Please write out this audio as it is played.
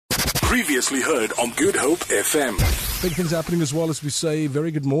Previously heard on Good Hope FM. Big things happening as well as we say very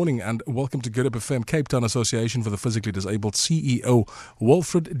good morning and welcome to Good Hope FM, Cape Town Association for the Physically Disabled CEO,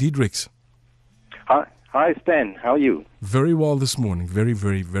 Wildred Deidricks. Hi Stan, how are you? Very well this morning, very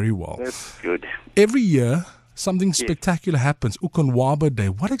well. That's good. Every year, something spectacular happens, Ukonwaba Day.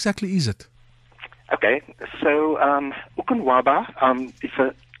 What exactly is it? Okay, so Ukonwaba is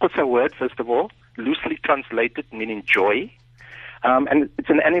a Xhosa word, first of all, loosely translated, meaning joy. And it's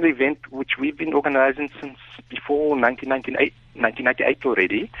an annual event which we've been organizing since before 1998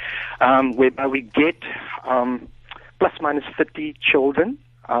 already, whereby we get plus minus 30 children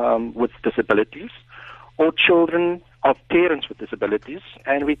with disabilities or children of parents with disabilities,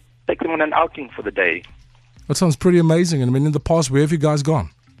 and we take them on an outing for the day. That sounds pretty amazing. And I mean, in the past, where have you guys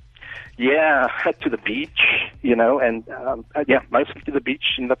gone? Yeah, to the beach, and mostly to the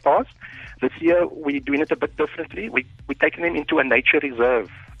beach in the past. This year, we're doing it a bit differently. We're taking them into a nature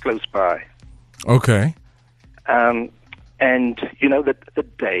reserve close by. Okay. And, the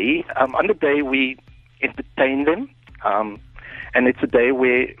day, on the day we entertain them, and it's a day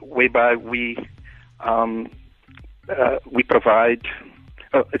whereby we provide,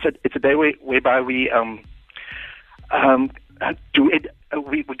 it's a day whereby we do it.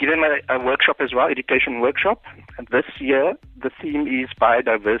 We give them a workshop as well, education workshop. And this year, the theme is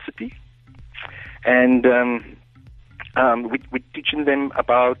biodiversity. And we're teaching them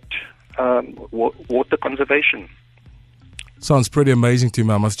about water conservation. Sounds pretty amazing to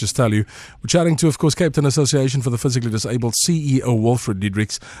me, I must just tell you. We're chatting to, of course, Cape Town Association for the Physically Disabled CEO, Wildred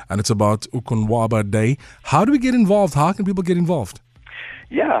Deidricks, and it's about Ukonwaba Day. How do we get involved? How can people get involved?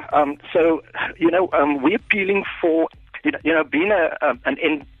 Yeah, we're appealing for,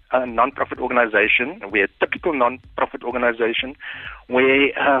 being a non-profit organization. We're a typical non-profit organization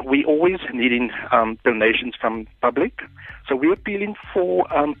where we always needing donations from public. So we're appealing for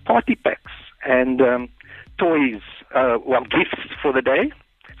party packs and toys, gifts for the day.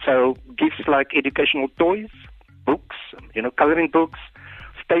 So gifts like educational toys, books, coloring books,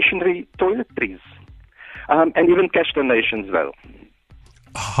 stationery, toiletries, and even cash donations though.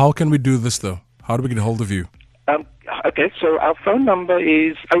 How can we do this though? How do we get a hold of you? Okay, so our phone number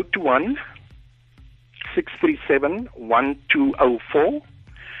is 021 637 1204.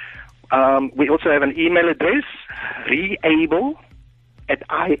 We also have an email address,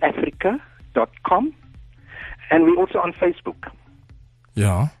 reable@iafrica.com. And we're also on Facebook.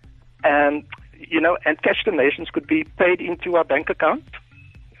 Yeah. And, and cash donations could be paid into our bank account.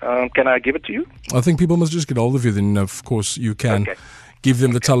 Can I give it to you? I think people must just get hold of you. Then, of course, you can give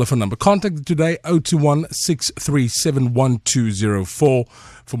them the telephone number. Contact today, 021 637 1204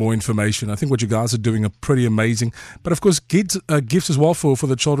 for more information. I think what you guys are doing are pretty amazing. But, of course, gifts as well for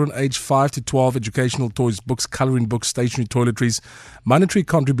the children aged 5 to 12, educational toys, books, coloring books, stationery, toiletries. Monetary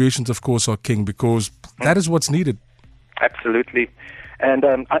contributions, of course, are king because that is what's needed. Absolutely. And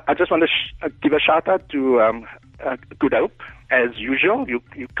I just want to give a shout-out to Good Hope. As usual, you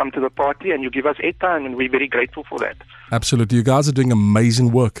come to the party and you give us airtime, and we're very grateful for that. Absolutely. You guys are doing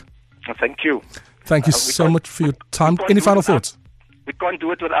amazing work. Thank you. Thank you so much for your time. Any final thoughts? We can't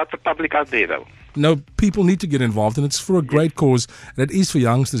do it without the public out there, though. No, people need to get involved, and it's for a great cause. And it is for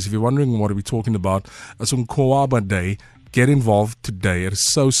youngsters. If you're wondering what are we talking about, it's on Ukonwaba Day. Get involved today. It is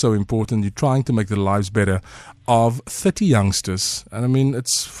so important. You're trying to make the lives better of 30 youngsters. And I mean,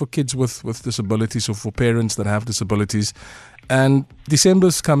 it's for kids with disabilities or for parents that have disabilities. And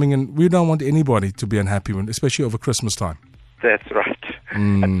December's coming, and we don't want anybody to be unhappy, especially over Christmas time. That's right.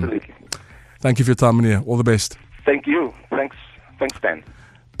 Absolutely. Thank you for your time, Mania. All the best. Thank you. Thanks, Stan.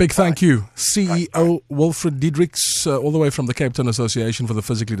 Big thank you. CEO Wildred Deidricks, all the way from the Cape Town Association for the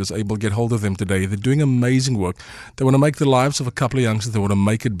Physically Disabled. Get hold of them today. They're doing amazing work. They want to make the lives of a couple of youngsters. They want to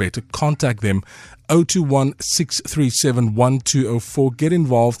make it better. Contact them, 021 637 1204. Get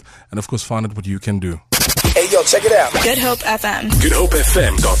involved and, of course, find out what you can do. Hey, yo, check it out. Good Hope FM.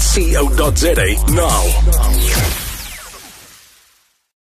 GoodHopeFM.co.za now.